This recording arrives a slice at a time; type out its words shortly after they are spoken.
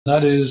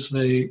That is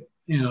the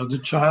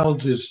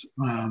child is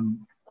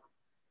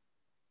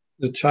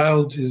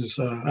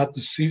at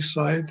the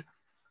seaside,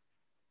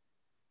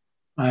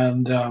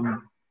 and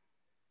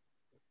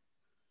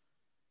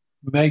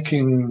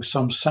making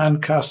some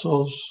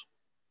sandcastles,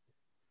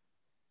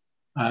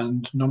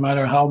 and no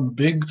matter how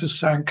big the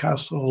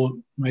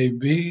sandcastle may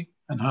be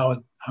and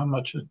how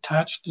much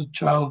attached the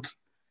child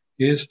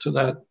is to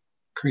that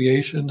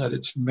creation that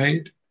it's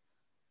made,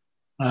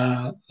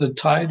 the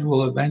tide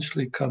will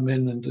eventually come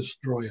in and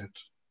destroy it.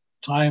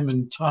 Time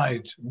and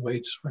tide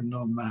waits for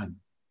no man.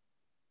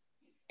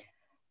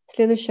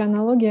 Следующая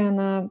аналогия,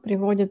 она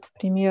приводит в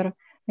пример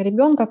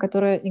ребенка,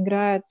 который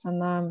играется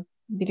на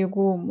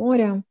берегу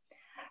моря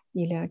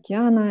или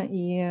океана,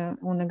 и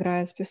он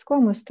играет с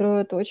песком и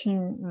строит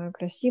очень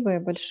красивые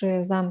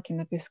большие замки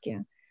на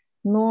песке.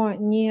 Но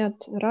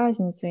нет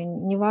разницы,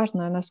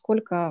 неважно,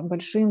 насколько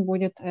большим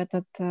будет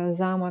этот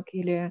замок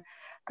или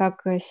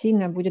как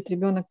сильно будет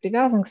ребенок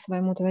привязан к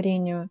своему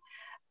творению,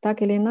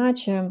 так или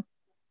иначе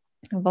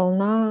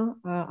волна,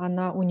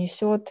 она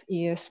унесет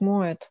и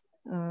смоет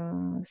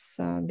с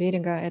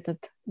берега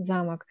этот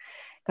замок.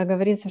 Как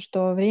говорится,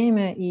 что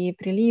время и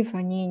прилив,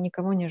 они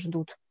никого не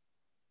ждут.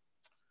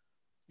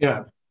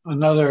 Yeah,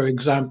 another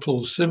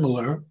example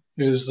similar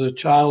is the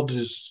child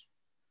is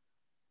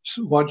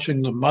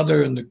watching the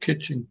mother in the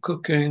kitchen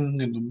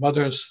cooking, and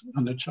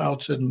the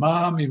child said,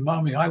 "Mommy,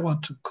 Mommy, I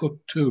want to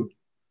cook too."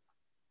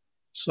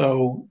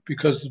 So,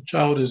 because the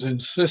child is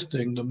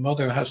insisting, the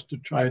mother has to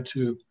try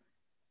to,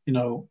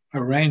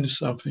 arrange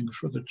something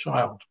for the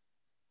child.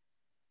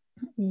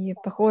 И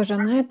похоже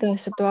на это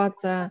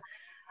ситуация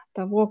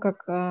того,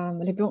 как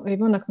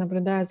ребенок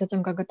наблюдает за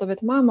тем, как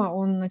готовит мама,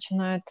 он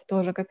начинает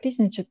тоже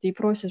капризничать и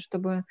просит,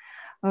 чтобы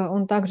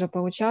он также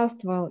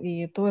поучаствовал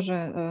и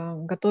тоже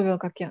готовил,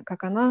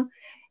 как она.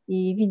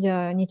 И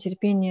видя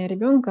нетерпение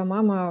ребенка,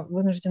 мама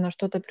вынуждена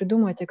что-то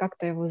придумать и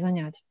как-то его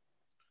занять.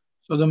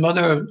 So the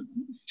mother,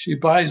 she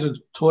buys a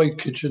toy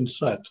kitchen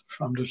set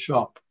from the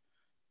shop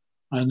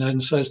and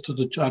then says to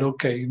the child,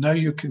 "Okay, now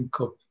you can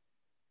cook."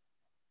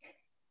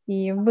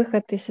 И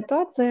выход из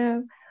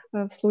ситуации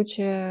в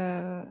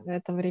случае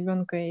этого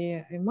ребенка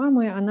и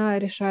мамы, она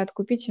решает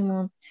купить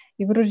ему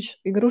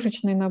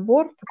игрушечный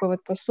набор, такой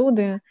вот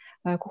посуды,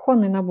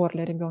 кухонный набор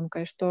для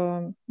ребенка, и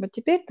что вот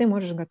теперь ты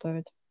можешь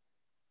готовить.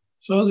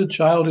 So the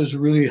child is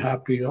really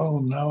happy. Oh,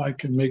 now I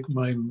can make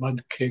my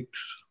mud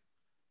cakes.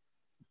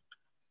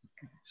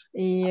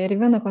 И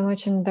ребенок, он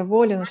очень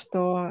доволен,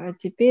 что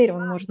теперь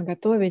он может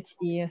готовить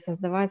и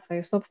создавать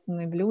свои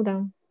собственные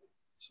блюда.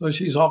 So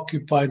she's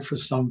occupied for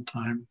some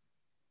time.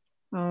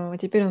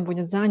 Теперь он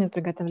будет занят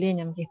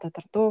приготовлением каких-то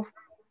тортов.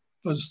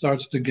 But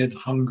starts to get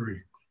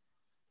hungry.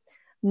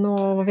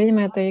 Но во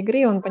время этой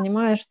игры он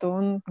понимает, что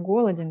он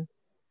голоден.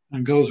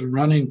 And goes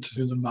running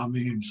to the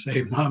mommy and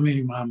say,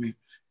 "Mommy, Mommy,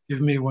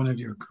 give me one of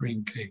your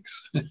cream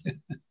cakes."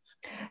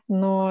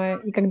 Но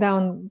и когда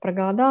он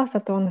проголодался,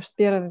 то он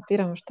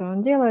первым, что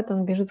он делает,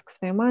 он бежит к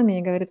своей маме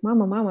и говорит: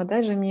 «Мама,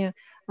 дай же мне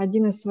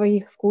один из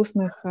своих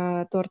вкусных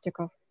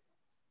тортиков».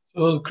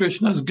 So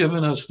Krishna has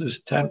given us this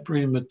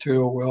temporary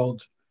material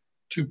world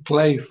to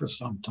play for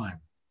some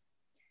time.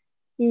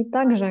 И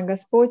также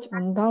Господь,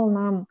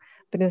 Он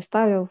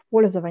предоставил в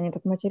пользование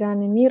этот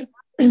материальный мир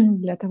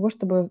для того,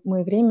 чтобы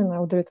мы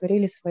временно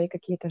удовлетворили свои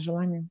какие-то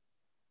желания.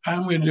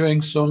 And we're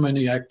doing so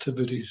many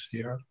activities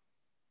here.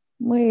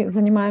 Мы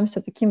занимаемся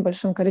таким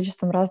большим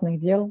количеством разных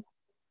дел.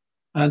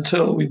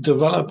 Until we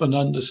develop an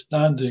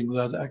understanding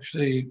that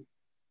actually,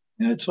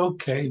 it's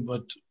okay,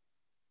 but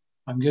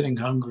I'm getting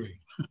hungry.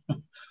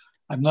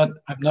 I'm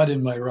not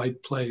in my right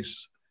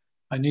place.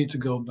 I need to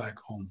go back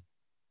home.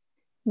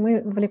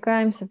 Мы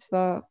вовлекаемся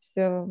в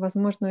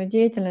всевозможную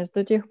деятельность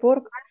до тех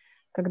пор,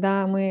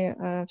 когда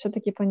мы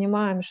все-таки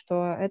понимаем,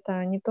 что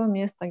это не то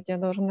место, где я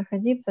должен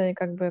находиться, и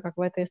как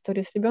в этой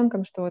истории с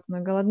ребенком, что вот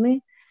мы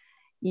голодны,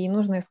 и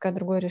нужно искать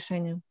другое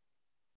решение.